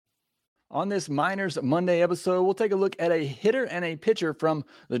On this Miners Monday episode, we'll take a look at a hitter and a pitcher from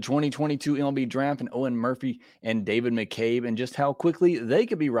the 2022 MLB draft and Owen Murphy and David McCabe and just how quickly they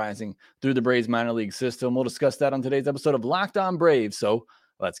could be rising through the Braves minor league system. We'll discuss that on today's episode of Locked On Braves. So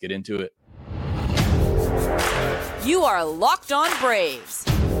let's get into it. You are Locked On Braves,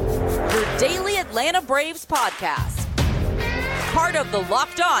 your daily Atlanta Braves podcast. Part of the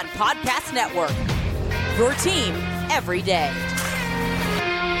Locked On Podcast Network, your team every day.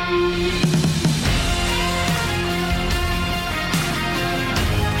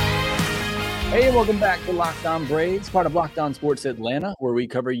 Hey, and welcome back to Locked On Braves, part of Locked On Sports Atlanta, where we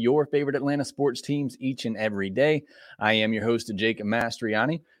cover your favorite Atlanta sports teams each and every day. I am your host, Jake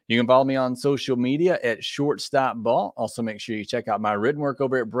Mastriani. You can follow me on social media at ShortstopBall. Also, make sure you check out my written work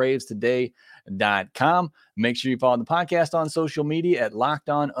over at BravesToday.com. Make sure you follow the podcast on social media at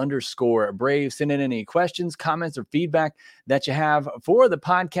LockedOn_Braves. Send in any questions, comments, or feedback that you have for the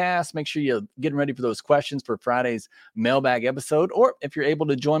podcast. Make sure you're getting ready for those questions for Friday's mailbag episode. Or if you're able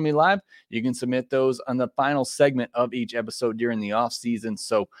to join me live, you can submit those on the final segment of each episode during the off season.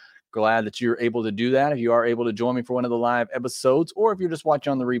 So glad that you're able to do that. If you are able to join me for one of the live episodes, or if you're just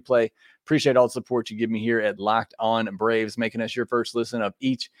watching on the replay, appreciate all the support you give me here at Locked On Braves, making us your first listen of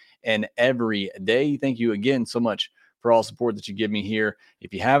each and every day. Thank you again so much for all support that you give me here.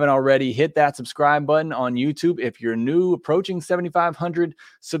 If you haven't already, hit that subscribe button on YouTube. If you're new, approaching 7,500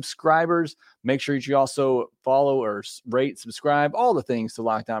 subscribers, make sure that you also follow or rate, subscribe, all the things to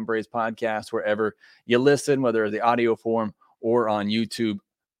Locked On Braves podcast, wherever you listen, whether the audio form or on YouTube.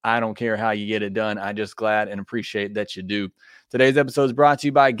 I don't care how you get it done. I'm just glad and appreciate that you do. Today's episode is brought to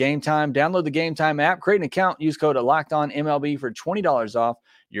you by Game Time. Download the Game Time app, create an account, use code LOCKEDONMLB for $20 off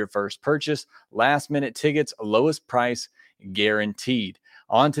your first purchase. Last minute tickets, lowest price guaranteed.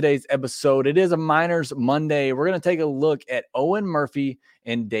 On today's episode, it is a Miners Monday. We're going to take a look at Owen Murphy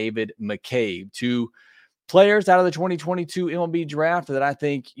and David McCabe, two players out of the 2022 MLB draft that I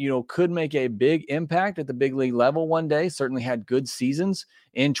think, could make a big impact at the big league level one day. Certainly had good seasons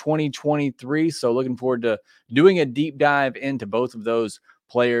in 2023. So looking forward to doing a deep dive into both of those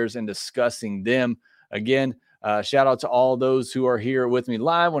players and discussing them. Again, shout out to all those who are here with me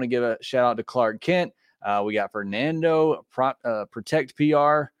live. I want to give a shout out to Clark Kent. We got Fernando, Protect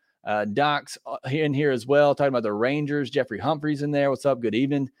PR, Docs in here as well, talking about the Rangers. Jeffrey Humphreys in there. What's up? Good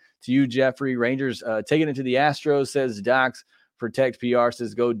evening to you, Jeffrey. Rangers taking it to the Astros, says Docs. Protect PR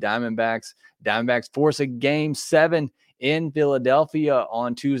says go Diamondbacks. Diamondbacks force a game 7 in Philadelphia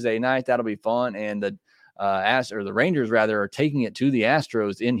on Tuesday night. That'll be fun. And the Rangers rather are taking it to the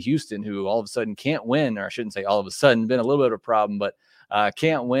Astros in Houston, who all of a sudden can't win, or I shouldn't say all of a sudden, been a little bit of a problem, but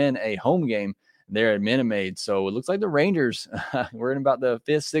can't win a home game there at Minute Maid. So it looks like the Rangers, we're in about the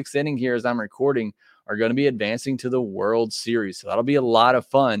 5th, 6th inning here as I'm recording, are going to be advancing to the World Series. So that'll be a lot of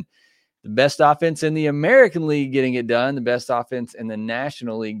fun. The best offense in the American League getting it done. The best offense in the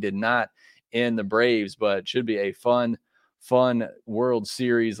National League did not in the Braves, but it should be a fun World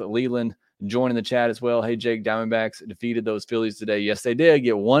Series. Leland joining the chat as well. Hey, Jake, Diamondbacks defeated those Phillies today. Yes, they did.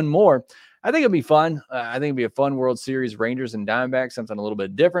 Get one more. I think it'll be fun. I think it'll be a fun World Series, Rangers and Diamondbacks, something a little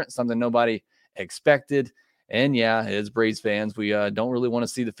bit different, something nobody expected. And yeah, as Braves fans, we don't really want to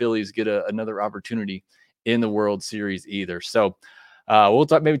see the Phillies get another opportunity in the World Series either. So we'll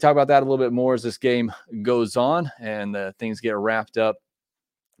maybe talk about that a little bit more as this game goes on and things get wrapped up.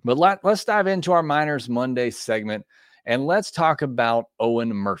 But let's dive into our Miners Monday segment, and let's talk about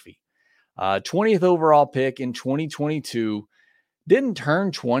Owen Murphy. 20th overall pick in 2022. Didn't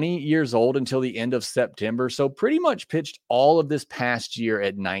turn 20 years old until the end of September, so pretty much pitched all of this past year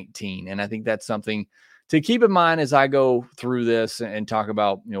at 19. And I think that's something to keep in mind as I go through this and talk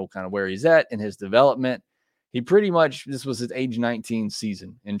about, kind of where he's at in his development. He pretty much, this was his age 19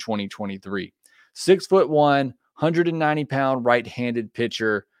 season in 2023. 6'1", 190-pound right-handed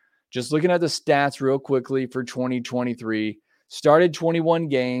pitcher. Just looking at the stats real quickly for 2023, started 21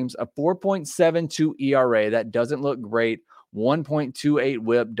 games, a 4.72 ERA. That doesn't look great. 1.28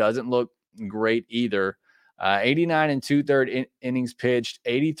 whip doesn't look great either. 89 and 2/3 innings pitched,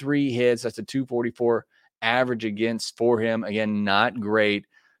 83 hits. That's a 244 average against for him. Again, not great.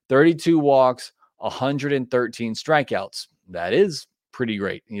 32 walks, 113 strikeouts. That is pretty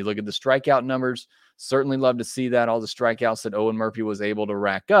great. And you look at the strikeout numbers, certainly love to see that, all the strikeouts that Owen Murphy was able to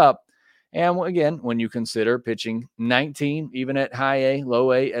rack up. And again, when you consider pitching 19, even at high A,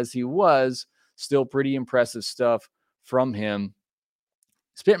 low A as he was, still pretty impressive stuff from him.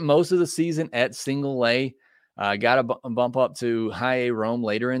 Spent most of the season at single A, got a bump up to high A Rome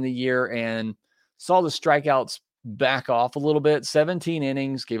later in the year and saw the strikeouts back off a little bit. 17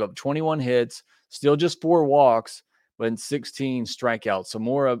 innings, gave up 21 hits, still just 4 walks, but 16 strikeouts. So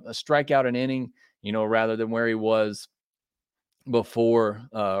more of a strikeout an inning, rather than where he was before,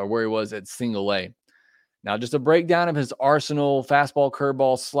 or where he was at single A. Now, just a breakdown of his arsenal: fastball,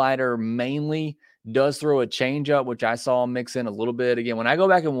 curveball, slider mainly. Does throw a changeup, which I saw him mix in a little bit. Again, when I go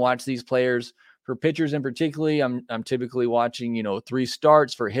back and watch these players, for pitchers in particular, I'm typically watching, 3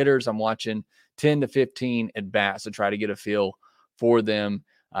 starts. For hitters, I'm watching 10 to 15 at bats to try to get a feel for them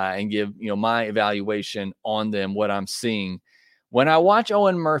and give, my evaluation on them, what I'm seeing. When I watch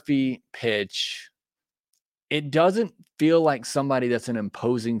Owen Murphy pitch, it doesn't feel like somebody that's an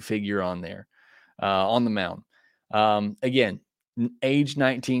imposing figure on there. On the mound. Again, age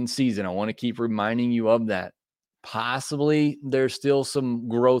 19 season. I want to keep reminding you of that. Possibly there's still some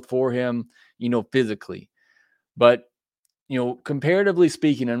growth for him, physically. But, comparatively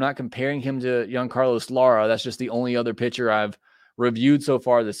speaking, I'm not comparing him to young Carlos Lara. That's just the only other pitcher I've reviewed so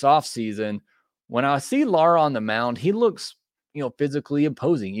far this offseason. When I see Lara on the mound, he looks, physically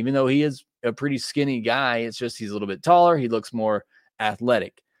imposing. Even though he is a pretty skinny guy, it's just he's a little bit taller. He looks more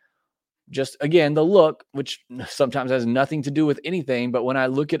athletic. Just, again, the look, which sometimes has nothing to do with anything, but when I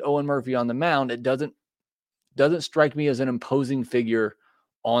look at Owen Murphy on the mound, it doesn't strike me as an imposing figure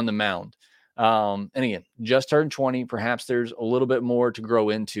on the mound. And again, just turned 20. Perhaps there's a little bit more to grow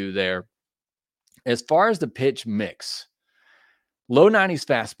into there. As far as the pitch mix, low 90s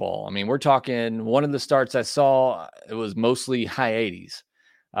fastball. I mean, we're talking, one of the starts I saw, it was mostly high 80s,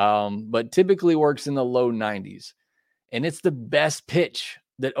 but typically works in the low 90s. And it's the best pitch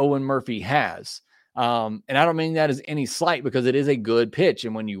that Owen Murphy has. And I don't mean that as any slight, because it is a good pitch.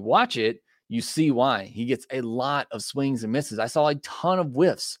 And when you watch it, you see why. He gets a lot of swings and misses. I saw a ton of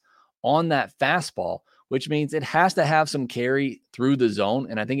whiffs on that fastball, which means it has to have some carry through the zone.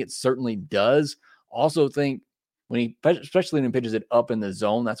 And I think it certainly does. Also think especially when he pitches it up in the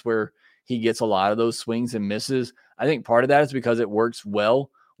zone, that's where he gets a lot of those swings and misses. I think part of that is because it works well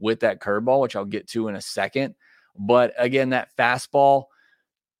with that curveball, which I'll get to in a second. But again, that fastball,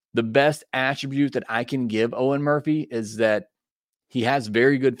 the best attribute that I can give Owen Murphy is that he has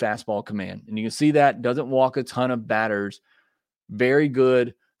very good fastball command. And you can see that, doesn't walk a ton of batters. Very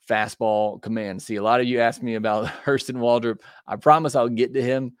good fastball command. See, a lot of you asked me about Hurston Waldrop. I promise I'll get to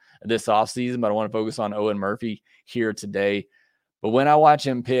him this offseason, but I want to focus on Owen Murphy here today. But when I watch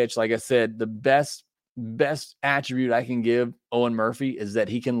him pitch, like I said, the best attribute I can give Owen Murphy is that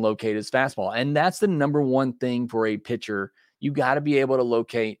he can locate his fastball. And that's the number one thing for a pitcher. You got to be able to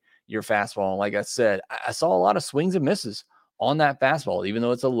locate your fastball. Like I said, I saw a lot of swings and misses on that fastball, even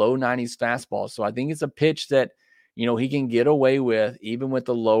though it's a low 90s fastball. So I think it's a pitch that, he can get away with, even with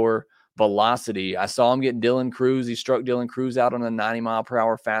the lower velocity. I saw him get Dylan Cruz. He struck Dylan Cruz out on a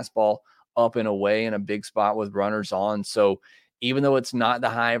 90-mile-per-hour fastball up and away in a big spot with runners on. So even though it's not the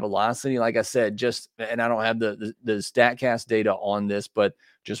high velocity, like I said, and I don't have the StatCast data on this, but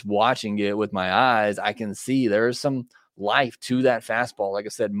just watching it with my eyes, I can see there is some life to that fastball. Like I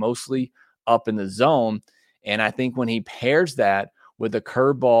said, mostly up in the zone. And I think when he pairs that with a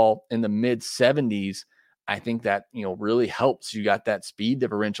curveball in the mid 70s, I think that, really helps. You got that speed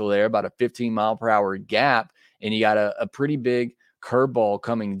differential there, about a 15-mile-per-hour gap, and you got a pretty big curveball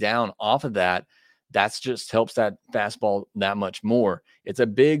coming down off of that. That's just helps that fastball that much more. It's a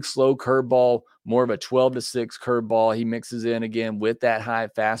big, slow curveball, more of a 12-6 curveball. He mixes in again with that high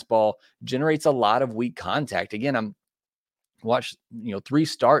fastball, generates a lot of weak contact. Again, I'm watched, 3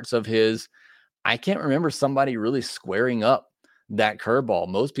 starts of his. I can't remember somebody really squaring up that curveball.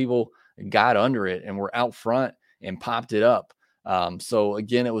 Most people got under it and were out front and popped it up. So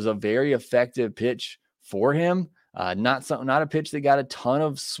again, it was a very effective pitch for him. Not a pitch that got a ton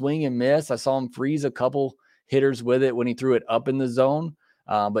of swing and miss. I saw him freeze a couple hitters with it when he threw it up in the zone,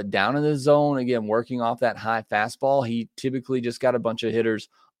 but down in the zone, again, working off that high fastball, he typically just got a bunch of hitters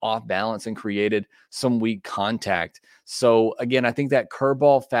off balance and created some weak contact. So again, I think that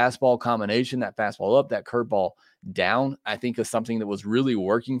curveball fastball combination, that fastball up, that curveball down, I think is something that was really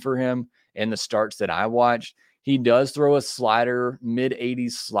working for him in the starts that I watched. He does throw a slider, mid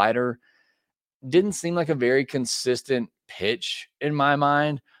 80s slider. Didn't seem like a very consistent pitch in my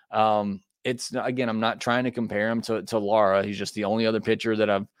mind. It's again, I'm not trying to compare him to Lara. He's just the only other pitcher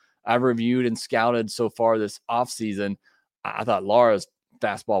that I've reviewed and scouted so far this offseason. I thought Lara's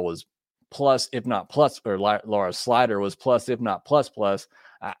fastball was plus, if not plus, or Lara's slider was plus, if not plus.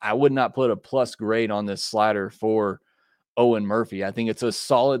 I would not put a plus grade on this slider for Owen Murphy. I think it's a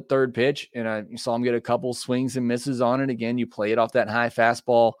solid third pitch, and I saw him get a couple swings and misses on it. Again, you play it off that high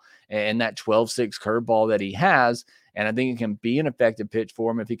fastball and that 12-6 curveball that he has, and I think it can be an effective pitch for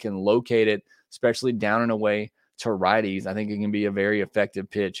him if he can locate it, especially down and away to righties. I think it can be a very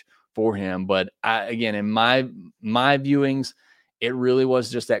effective pitch for him. But again, in my viewings, it really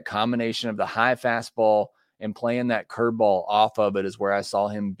was just that combination of the high fastball and playing that curveball off of it is where I saw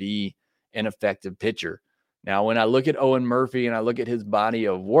him be an effective pitcher. Now, when I look at Owen Murphy and I look at his body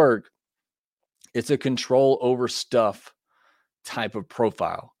of work, it's a control over stuff type of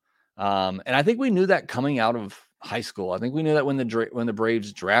profile. And I think we knew that coming out of high school. I think we knew that when the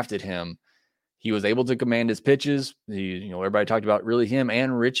Braves drafted him, he was able to command his pitches. Everybody talked about really him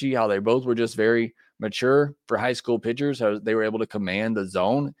and Richie, how they both were just very mature for high school pitchers. How they were able to command the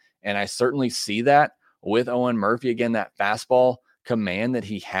zone. And I certainly see that with Owen Murphy. Again, that fastball command that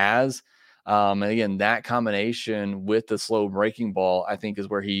he has. And again, that combination with the slow breaking ball, I think is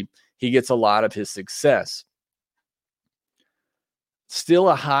where he gets a lot of his success. Still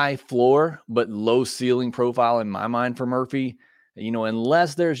a high floor, but low ceiling profile in my mind for Murphy,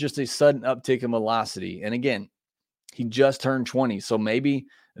 unless there's just a sudden uptick in velocity. And again, he just turned 20. So maybe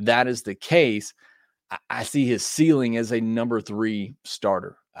that is the case. I see his ceiling as a number 3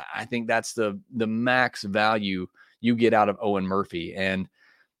 starter. I think that's the max value you get out of Owen Murphy. And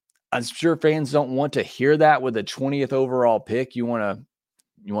I'm sure fans don't want to hear that with a 20th overall pick. You want a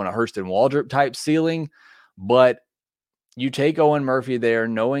Hurston Waldrop type ceiling, but you take Owen Murphy there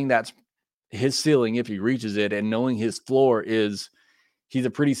knowing that's his ceiling if he reaches it, and knowing his floor is he's a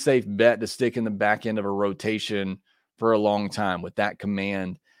pretty safe bet to stick in the back end of a rotation for a long time with that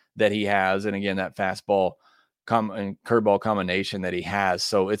command that he has. And again, that fastball and curveball combination that he has.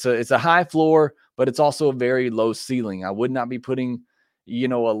 So it's a high floor, but it's also a very low ceiling. I would not be putting,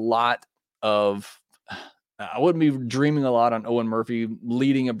 I wouldn't be dreaming a lot on Owen Murphy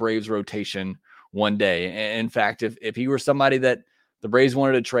leading a Braves rotation one day. In fact, if he were somebody that the Braves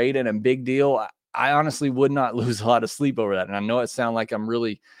wanted to trade in a big deal, I honestly would not lose a lot of sleep over that. And I know it sounds like I'm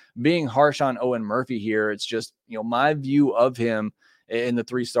really being harsh on Owen Murphy here. It's just, my view of him in the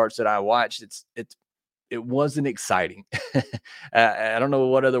 3 starts that I watched, it wasn't exciting. I don't know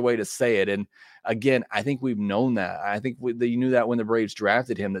what other way to say it. And again, I think we've known that. I think you knew that when the Braves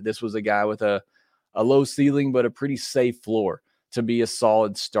drafted him, that this was a guy with a low ceiling, but a pretty safe floor to be a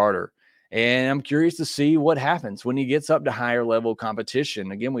solid starter. And I'm curious to see what happens when he gets up to higher level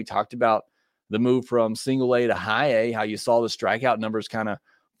competition. Again, we talked about the move from single A to high A, how you saw the strikeout numbers kind of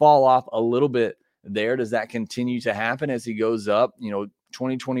fall off a little bit there. Does that continue to happen as he goes up?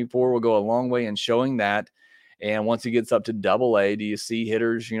 2024 will go a long way in showing that. And once he gets up to double A, do you see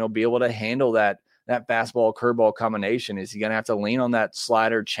hitters, be able to handle that fastball curveball combination? Is he going to have to lean on that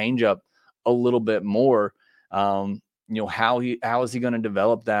slider changeup a little bit more? How is he going to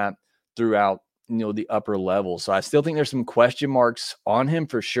develop that throughout, the upper level? So I still think there's some question marks on him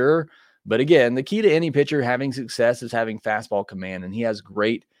for sure. But again, the key to any pitcher having success is having fastball command, and he has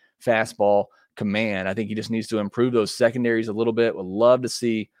great fastball command. I think he just needs to improve those secondaries a little bit. Would love to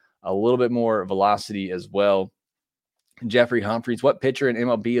see a little bit more velocity as well. Jeffrey Humphreys, what pitcher in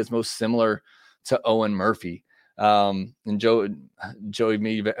MLB is most similar to Owen Murphy? And Joey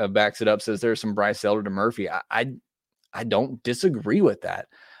Me backs it up, says there's some Bryce Elder to Murphy. I don't disagree with that.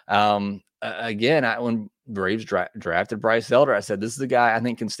 Again, when Braves drafted Bryce Elder, I said, this is a guy I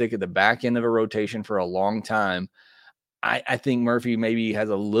think can stick at the back end of a rotation for a long time. I think Murphy maybe has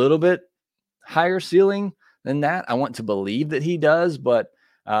a little bit higher ceiling than that. I want to believe that he does, but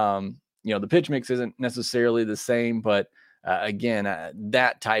the pitch mix isn't necessarily the same. But again,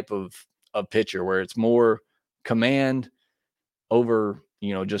 that type of pitcher where it's more command over,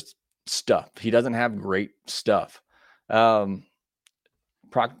 just stuff. He doesn't have great stuff.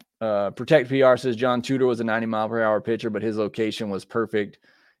 Protect PR says John Tudor was a 90-mile-per-hour pitcher, but his location was perfect.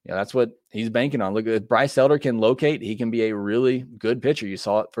 That's what he's banking on. Look, if Bryce Elder can locate, he can be a really good pitcher. You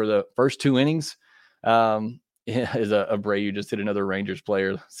saw it for the first 2 innings. Is a Bray just hit another Rangers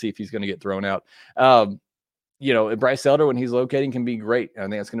player. See if he's going to get thrown out. Bryce Elder, when he's locating, can be great. I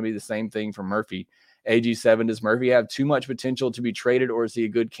think it's going to be the same thing for Murphy. AG7, does Murphy have too much potential to be traded, or is he a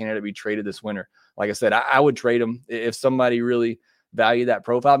good candidate to be traded this winter? Like I said, I would trade him if somebody really valued that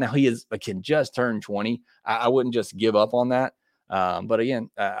profile. Now he can just turn 20. I wouldn't just give up on that. But again,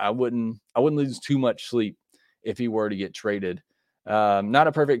 I wouldn't lose too much sleep if he were to get traded. Not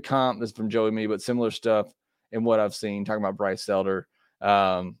a perfect comp. This is from Joey Me, but similar stuff in what I've seen. Talking about Bryce Elder.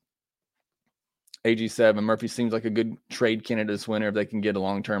 AG7, Murphy seems like a good trade candidate this winter if they can get a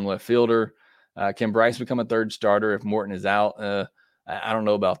long-term left fielder. Can Bryce become a third starter if Morton is out? I don't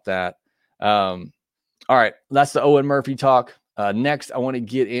know about that. All right, that's the Owen Murphy talk. Next, I want to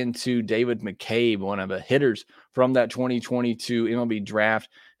get into David McCabe, one of the hitters from that 2022 MLB draft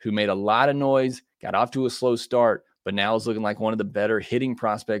who made a lot of noise, got off to a slow start, but now is looking like one of the better hitting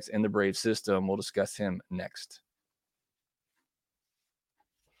prospects in the Braves system. We'll discuss him next.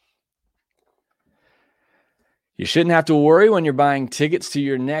 You shouldn't have to worry when you're buying tickets to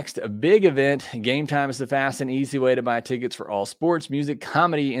your next big event. Game Time is the fast and easy way to buy tickets for all sports, music,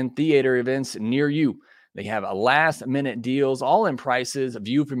 comedy, and theater events near you. They have a last-minute deals, all in prices, a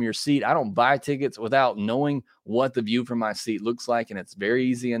view from your seat. I don't buy tickets without knowing what the view from my seat looks like, and it's very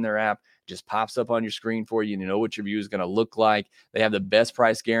easy in their app. It just pops up on your screen for you, and you know what your view is going to look like. They have the best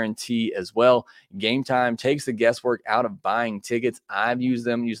price guarantee as well. Game Time takes the guesswork out of buying tickets. I've used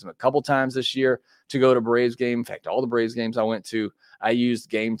them a couple times this year to go to Braves game. In fact, all the Braves games I went to, I used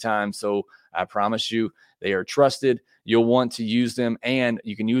Game Time. So I promise you, they are trusted. You'll want to use them, and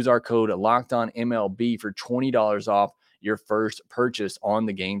you can use our code LOCKEDONMLB for $20 off your first purchase on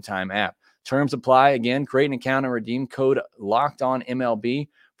the Game Time app. Terms apply. Again, create an account and redeem code LOCKEDONMLB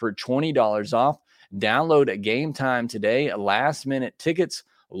for $20 off. Download Game Time today. Last-minute tickets,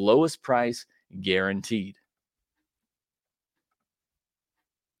 lowest price guaranteed.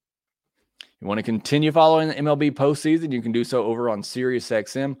 You want to continue following the MLB postseason, you can do so over on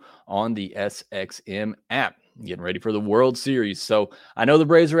SiriusXM on the SXM app. Getting ready for the World Series. So I know the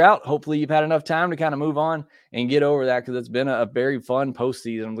Braves are out. Hopefully you've had enough time to kind of move on and get over that, because it's been a very fun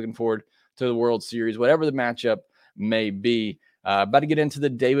postseason. I'm looking forward to the World Series, whatever the matchup may be. About to get into the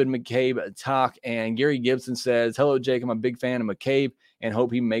David McCabe talk, and Gary Gibson says, "Hello, Jake. I'm a big fan of McCabe and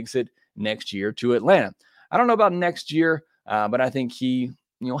hope he makes it next year to Atlanta." I don't know about next year, but I think he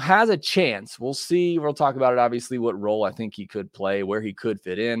has a chance. We'll see. We'll talk about it, obviously, what role I think he could play, where he could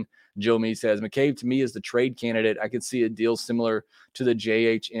fit in. Joe Me says, McCabe to me is the trade candidate. I could see a deal similar to the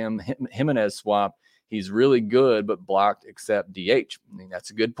JHM Jimenez swap. He's really good, but blocked except DH. I think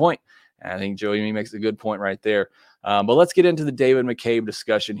that's a good point. I think Joey Me makes a good point right there. But let's get into the David McCabe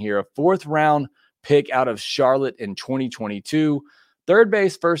discussion here. A 4th-round pick out of Charlotte in 2022. Third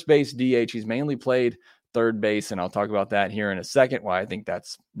base, first base, DH. He's mainly played third base, and I'll talk about that here in a second, why I think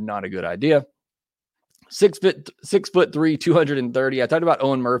that's not a good idea. 6'3", 230. I talked about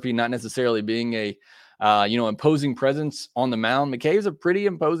Owen Murphy not necessarily being a imposing presence on the mound. McCabe's a pretty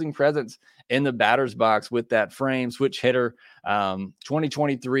imposing presence in the batter's box with that frame, switch hitter.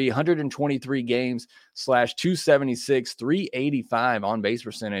 2023, 123 games /276, 385 on base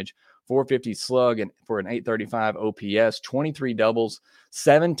percentage, 450 slug, and for an 835 OPS, 23 doubles,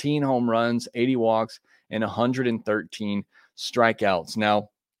 17 home runs, 80 walks, and 113 strikeouts. Now,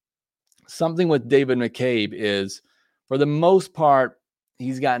 something with David McCabe is, for the most part,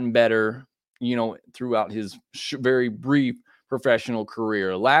 he's gotten better, throughout his very brief professional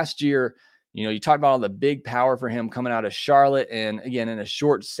career. Last year, you talked about all the big power for him coming out of Charlotte. And again, in a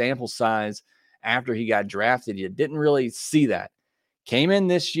short sample size after he got drafted, you didn't really see that. Came in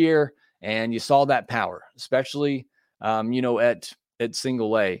this year and you saw that power, especially, at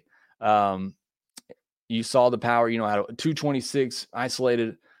single A. You saw the power, at a 226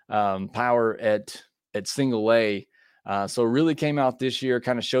 isolated power at single A. So really came out this year,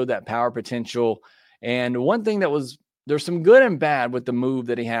 kind of showed that power potential. And one thing there's some good and bad with the move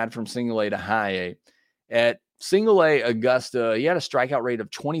that he had from single A to high A. At single A Augusta, he had a strikeout rate of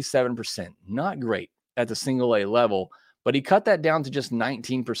 27%. Not great at the single A level, but he cut that down to just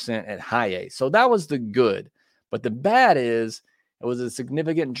 19% at high A. So that was the good. But the bad is, it was a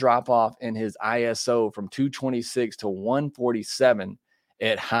significant drop off in his ISO from 226 to 147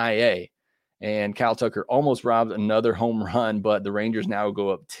 at high A. And Kyle Tucker almost robbed another home run, but the Rangers now go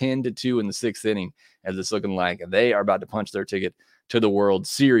up 10-2 in the 6th inning, as it's looking like they are about to punch their ticket to the World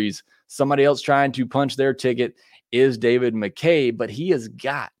Series. Somebody else trying to punch their ticket is David McCabe, but he has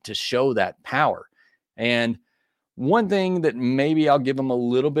got to show that power. And one thing that maybe I'll give him a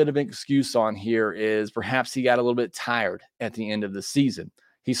little bit of an excuse on here is perhaps he got a little bit tired at the end of the season.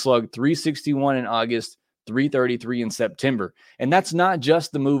 He slugged 361 in August, 333 in September. And that's not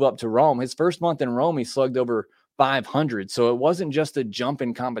just the move up to Rome. His first month in Rome, he slugged over 500. So it wasn't just a jump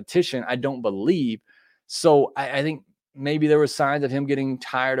in competition, I don't believe. So I think maybe there were signs of him getting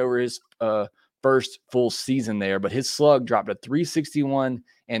tired over his first full season there, but his slug dropped to 361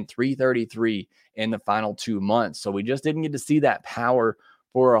 and 333 in the final 2 months. So we just didn't get to see that power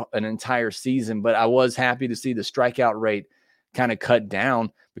for an entire season, but I was happy to see the strikeout rate kind of cut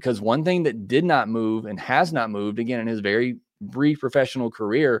down, because one thing that did not move and has not moved again in his very brief professional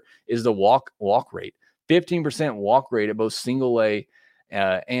career is the walk rate. 15% walk rate at both single A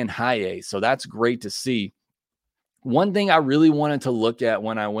and high A. So that's great to see. One thing I really wanted to look at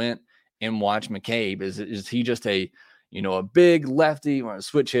when I went and watched McCabe is he just a big lefty or a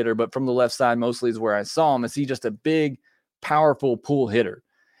switch hitter, but from the left side mostly is where I saw him. Is he just a big, powerful pull hitter?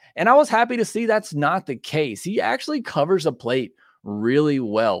 And I was happy to see that's not the case. He actually covers a plate really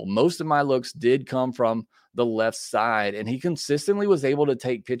well. Most of my looks did come from the left side, and he consistently was able to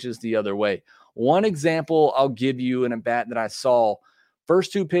take pitches the other way. one example I'll give you in a bat that I saw,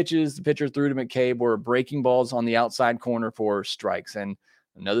 first two pitches the pitcher threw to McCabe were breaking balls on the outside corner for strikes. And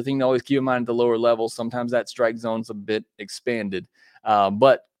another thing to always keep in mind at the lower levels, sometimes that strike zone's a bit expanded.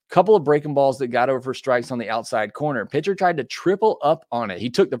 But a couple of breaking balls that got over for strikes on the outside corner. Pitcher tried to triple up on it. He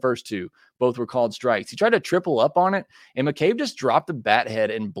took the first two. Both were called strikes. He tried to triple up on it, and McCabe just dropped the bat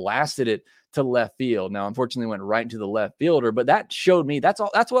head and blasted it to left field. Now, unfortunately, went right into the left fielder, but that showed me that's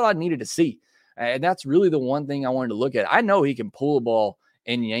what I needed to see. And that's really the one thing I wanted to look at. I know he can pull a ball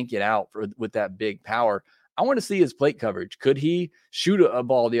and yank it out with that big power. I want to see his plate coverage. Could he shoot a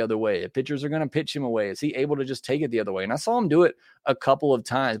ball the other way? If pitchers are going to pitch him away, is he able to just take it the other way? And I saw him do it a couple of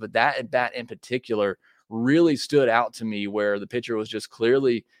times, but that at bat in particular really stood out to me, where the pitcher was just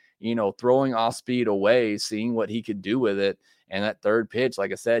clearly, throwing off speed away, seeing what he could do with it. And that third pitch,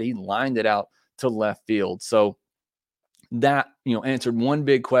 like I said, he lined it out to left field. So that, answered one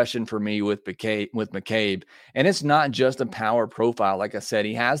big question for me with McCabe. And it's not just a power profile. Like I said,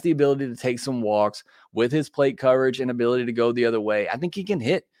 he has the ability to take some walks with his plate coverage and ability to go the other way. I think he can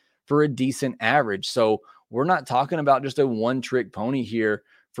hit for a decent average. So we're not talking about just a one-trick pony here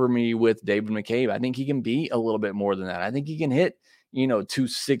for me with David McCabe. I think he can be a little bit more than that. I think he can hit,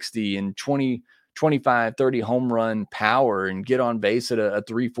 260 and 20, 25, 30 home run power and get on base at a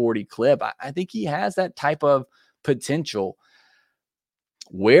 340 clip. I think he has that type of potential.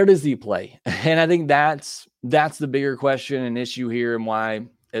 Where does he play? And I think that's the bigger question and issue here, and why,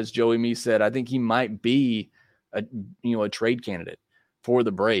 as Joey Me said, I think he might be a trade candidate for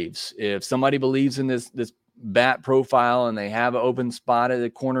the Braves. If somebody believes in this bat profile and they have an open spot at the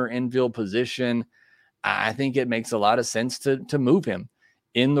corner infield position, I think it makes a lot of sense to move him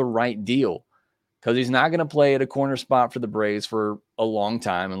in the right deal, because he's not going to play at a corner spot for the Braves for a long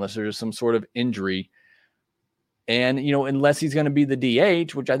time unless there's some sort of injury. And, unless he's going to be the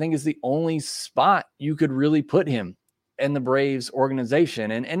DH, which I think is the only spot you could really put him in the Braves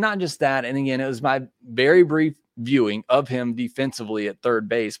organization. And not just that. And again, it was my very brief viewing of him defensively at third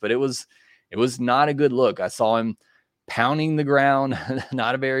base, but it was not a good look. I saw him pounding the ground,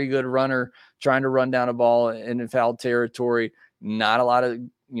 not a very good runner, trying to run down a ball in foul territory, not a lot of,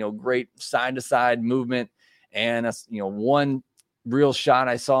 great side to side movement. And, one real shot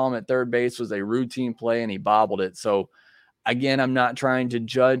I saw him at third base was a routine play and he bobbled it. So again, I'm not trying to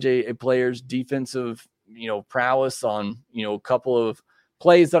judge a player's defensive, prowess on, a couple of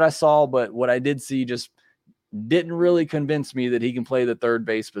plays that I saw, but what I did see just didn't really convince me that he can play the third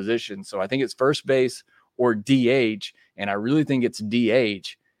base position. So I think it's first base or DH, and I really think it's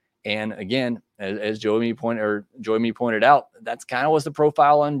DH. And again, as Joey Me pointed out, that's kind of was the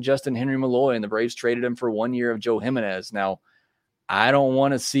profile on Justin Henry Malloy, and the Braves traded him for 1 year of Joe Jimenez. Now, I don't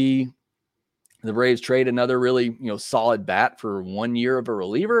want to see the Braves trade another really, solid bat for 1 year of a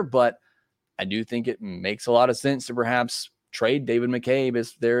reliever, but I do think it makes a lot of sense to perhaps trade David McCabe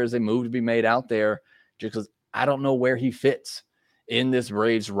if there is a move to be made out there, just because I don't know where he fits in this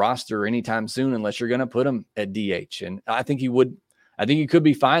Braves roster anytime soon, unless you're going to put him at DH. And I think he could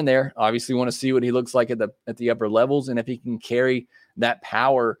be fine there. Obviously want to see what he looks like at the upper levels, and if he can carry that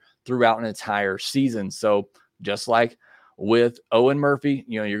power throughout an entire season. So just like with Owen Murphy,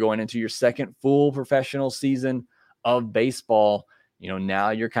 you're going into your second full professional season of baseball.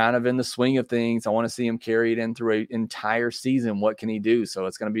 Now you're kind of in the swing of things. I want to see him carry it in through an entire season. What can he do? So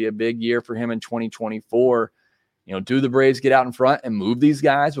it's going to be a big year for him in 2024. Do the Braves get out in front and move these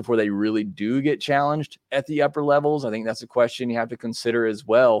guys before they really do get challenged at the upper levels? I think that's a question you have to consider as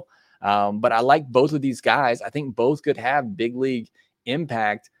well. But I like both of these guys. I think both could have big league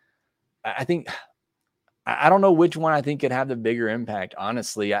impact. I don't know which one I think could have the bigger impact,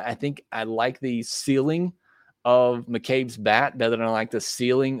 honestly. I think I like the ceiling of McCabe's bat better than I like the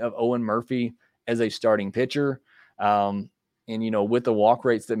ceiling of Owen Murphy as a starting pitcher. And, with the walk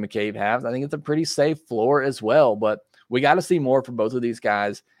rates that McCabe has, I think it's a pretty safe floor as well. But we got to see more from both of these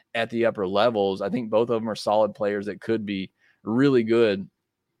guys at the upper levels. I think both of them are solid players that could be really good,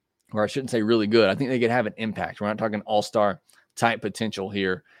 or I shouldn't say really good. I think they could have an impact. We're not talking all-star type potential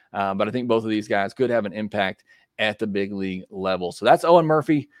here. But I think both of these guys could have an impact at the big league level. So that's Owen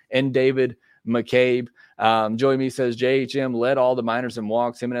Murphy and David McCabe. Joey Me says, JHM led all the minors in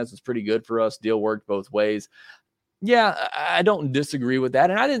walks. Jimenez was pretty good for us. Deal worked both ways. Yeah, I don't disagree with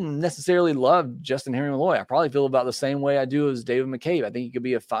that. And I didn't necessarily love Justin Henry Malloy. I probably feel about the same way I do as David McCabe. I think he could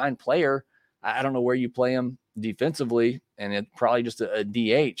be a fine player. I don't know where you play him defensively, and it's probably just a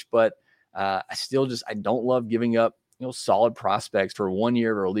DH. But I don't love giving up solid prospects for 1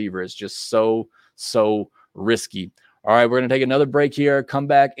 year of a reliever. It's just so risky. All right, we're going to take another break here, come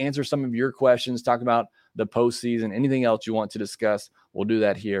back, answer some of your questions, talk about the postseason, anything else you want to discuss. We'll do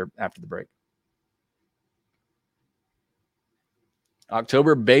that here after the break.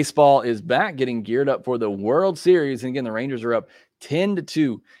 October baseball is back, getting geared up for the World Series. And again, the Rangers are up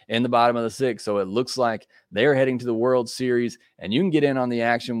 10-2 in the bottom of the sixth. So it looks like they're heading to the World Series, and you can get in on the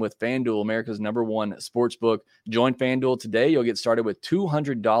action with FanDuel, America's #1 sports book. Join FanDuel today. You'll get started with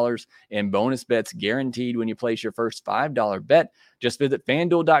 $200 in bonus bets guaranteed when you place your first $5 bet. Just visit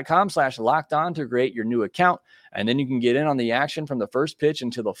FanDuel.com/lockedon to create your new account, and then you can get in on the action from the first pitch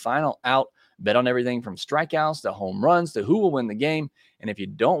until the final out. Bet on everything from strikeouts to home runs to who will win the game. And if you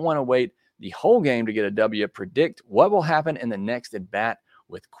don't want to wait the whole game to get a W, predict what will happen in the next at bat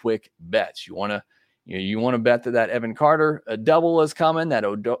with quick bets. You want to bet that Evan Carter a double is coming, that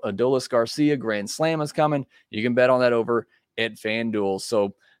Adolis Garcia grand slam is coming. You can bet on that over at FanDuel.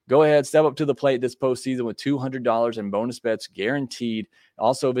 So go ahead, step up to the plate this postseason with $200 in bonus bets guaranteed.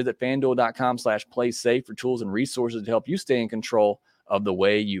 Also visit FanDuel.com/play-safe for tools and resources to help you stay in control of the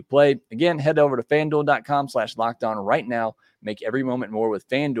way you play. Again, head over to FanDuel.com/lockedon right now. Make every moment more with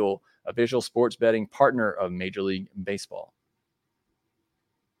FanDuel, official sports betting partner of Major League Baseball.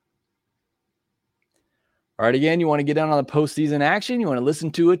 All right, again, you want to get down on the postseason action. You want to listen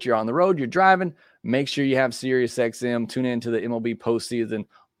to it. You're on the road, you're driving. Make sure you have SiriusXM. Tune in to the MLB postseason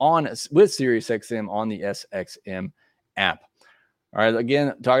with SiriusXM on the SXM app. All right,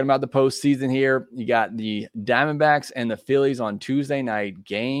 again, talking about the postseason here, you got the Diamondbacks and the Phillies on Tuesday night,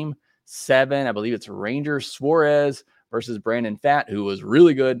 Game 7. I believe it's Rangers Suarez versus Brandon Pfaadt, who was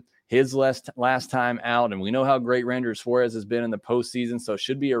really good his last time out. And we know how great Rangers Suarez has been in the postseason, so it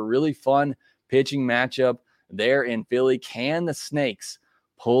should be a really fun pitching matchup there in Philly. Can the Snakes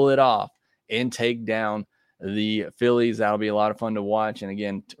pull it off and take down the Phillies? That'll be a lot of fun to watch. And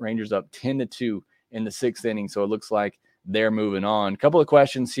again, Rangers up 10-2 in the sixth inning, so it looks like they're moving on. A couple of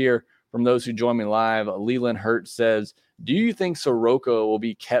questions here from those who join me live. Leland Hurt says, do you think Soroka will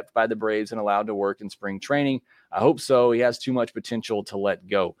be kept by the Braves and allowed to work in spring training? I hope so. He has too much potential to let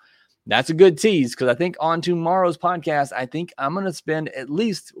go. That's a good tease, because I think on tomorrow's podcast, I think I'm going to spend at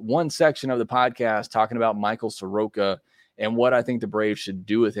least one section of the podcast talking about Michael Soroka and what I think the Braves should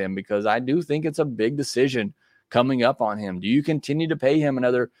do with him, because I do think it's a big decision coming up on him. Do you continue to pay him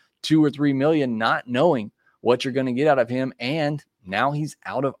another $2 or $3 million, not knowing what you're going to get out of him? And now he's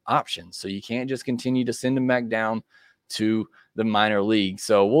out of options, so you can't just continue to send him back down to the minor league.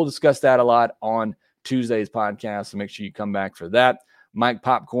 So we'll discuss that a lot on Tuesday's podcast, so make sure you come back for that. Mike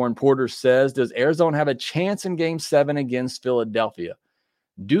Popcorn Porter says, does Arizona have a chance in Game 7 against Philadelphia?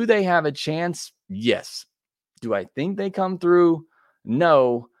 Do they have a chance? Yes. Do I think they come through?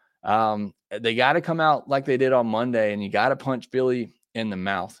 No. They got to come out like they did on Monday, and you got to punch Philly in the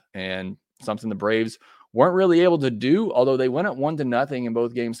mouth, and something the Braves weren't really able to do, although they went up 1-0 in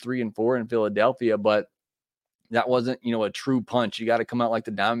both games 3 and 4 in Philadelphia, but that wasn't, a true punch. You got to come out like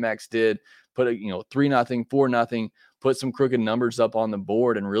the Diamondbacks did, put a, 3-0, 4-0, put some crooked numbers up on the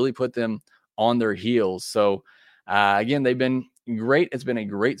board and really put them on their heels. So again, they've been great. It's been a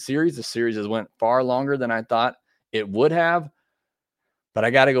great series. The series has went far longer than I thought it would have, but I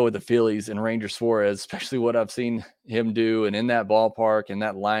got to go with the Phillies and Rangers Suarez, especially what I've seen him do. And in that ballpark and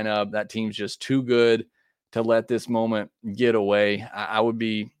that lineup, that team's just too good to let this moment get away. I would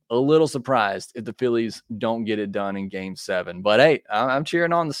be a little surprised if the Phillies don't get it done in Game 7. But hey, I'm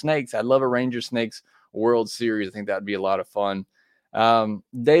cheering on the Snakes. I'd love a Rangers Snakes World Series. I think that'd be a lot of fun.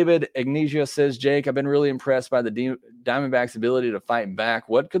 David Ignatia says, Jake, I've been really impressed by the Diamondbacks' ability to fight back.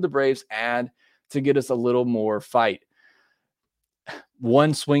 What could the Braves add to get us a little more fight?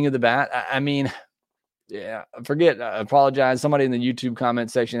 One swing of the bat. I apologize. Somebody in the YouTube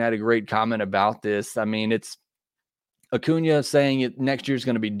comment section had a great comment about this. It's Acuna saying next year's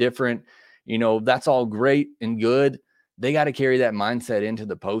going to be different. That's all great and good. They got to carry that mindset into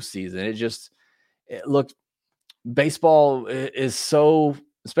the postseason. Look, baseball is so,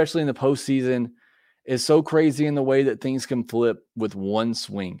 especially in the postseason, is so crazy in the way that things can flip with one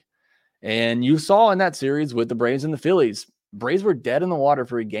swing. And you saw in that series with the Braves and the Phillies, Braves were dead in the water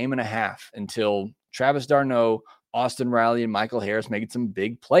for a game and a half until Travis d'Arnaud, Austin Riley, and Michael Harris making some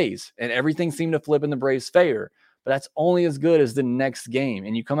big plays. And everything seemed to flip in the Braves' favor. But that's only as good as the next game.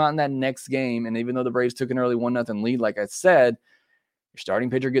 And you come out in that next game, and even though the Braves took an early 1-0 lead, like I said, your starting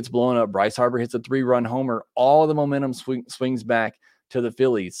pitcher gets blown up. Bryce Harper hits a 3-run homer. All the momentum swings back to the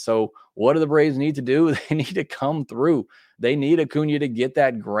Phillies. So what do the Braves need to do? They need to come through. They need Acuna to get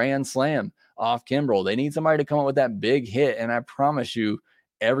that grand slam off Kimbrel. They need somebody to come up with that big hit, and I promise you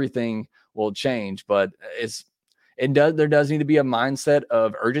everything will change. But there does need to be a mindset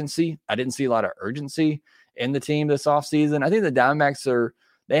of urgency. I didn't see a lot of urgency in the team this offseason. I think the Diamondbacks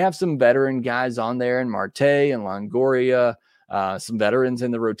they have some veteran guys on there, and Marte and Longoria, some veterans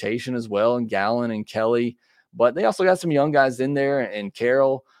in the rotation as well, and Gallen and Kelly. but they also got some young guys in there, and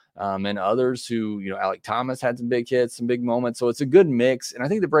Carroll and others who, Alec Thomas had some big hits, some big moments. So it's a good mix. And I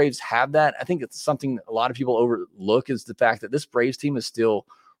think the Braves have that. I think it's something a lot of people overlook is the fact that this Braves team is still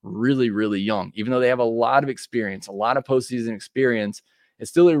really, really young. Even though they have a lot of experience, a lot of postseason experience, it's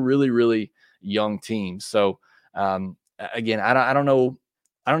still a really, really young team. So again, I don't know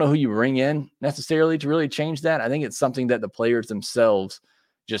who you bring in necessarily to really change that. I think it's something that the players themselves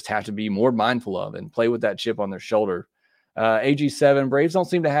just have to be more mindful of and play with that chip on their shoulder. AG7, Braves don't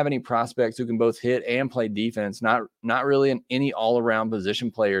seem to have any prospects who can both hit and play defense. Not really any all-around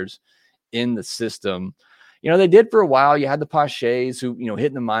position players in the system. They did for a while. You had the Paches who, hit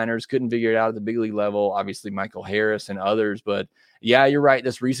in the minors, couldn't figure it out at the big league level. Obviously, Michael Harris and others. But, yeah, you're right.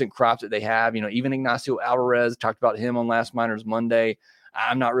 This recent crop that they have, even Ignacio Alvarez, talked about him on Last Minors Monday.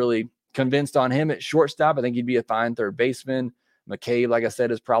 I'm not really convinced on him at shortstop. I think he'd be a fine third baseman. McCabe, like I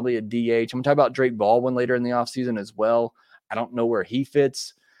said, is probably a DH. I'm going to talk about Drake Baldwin later in the offseason as well. I don't know where he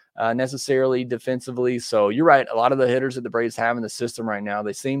fits necessarily defensively. So you're right. A lot of the hitters that the Braves have in the system right now,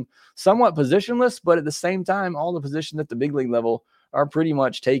 they seem somewhat positionless, but at the same time, all the positions at the big league level are pretty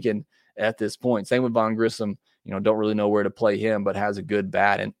much taken at this point. Same with Von Grissom. Don't really know where to play him, but has a good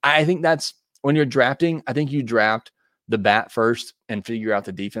bat. And I think that's when you're drafting, I think you draft the bat first and figure out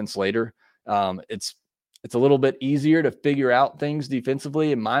the defense later. It's a little bit easier to figure out things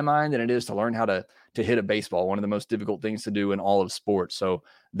defensively in my mind than it is to learn how to hit a baseball, one of the most difficult things to do in all of sports. So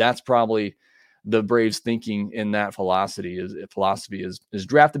that's probably the Braves thinking in that philosophy is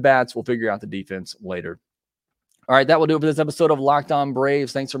draft the bats. We'll figure out the defense later. All right, that will do it for this episode of Locked On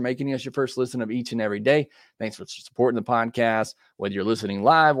Braves. Thanks for making us your first listen of each and every day. Thanks for supporting the podcast, whether you're listening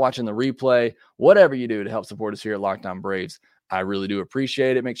live, watching the replay, whatever you do to help support us here at Locked On Braves. I really do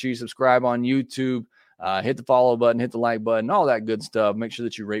appreciate it. Make sure you subscribe on YouTube. Hit the follow button, hit the like button, all that good stuff. Make sure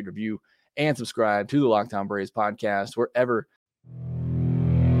that you rate, review, and subscribe to the Locked On Braves podcast, wherever.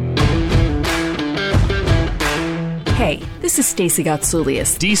 Hey, this is Stacey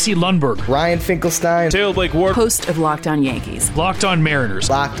Gotsoulias, DC Lundberg, Ryan Finkelstein, Taylor Blake Ward, host of Locked On Yankees, Locked On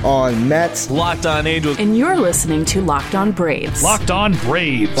Mariners, Locked On Mets, Locked On Angels, and you're listening to Locked On Braves. Locked On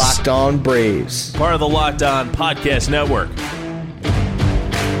Braves. Locked On Braves. Part of the Locked On Podcast Network,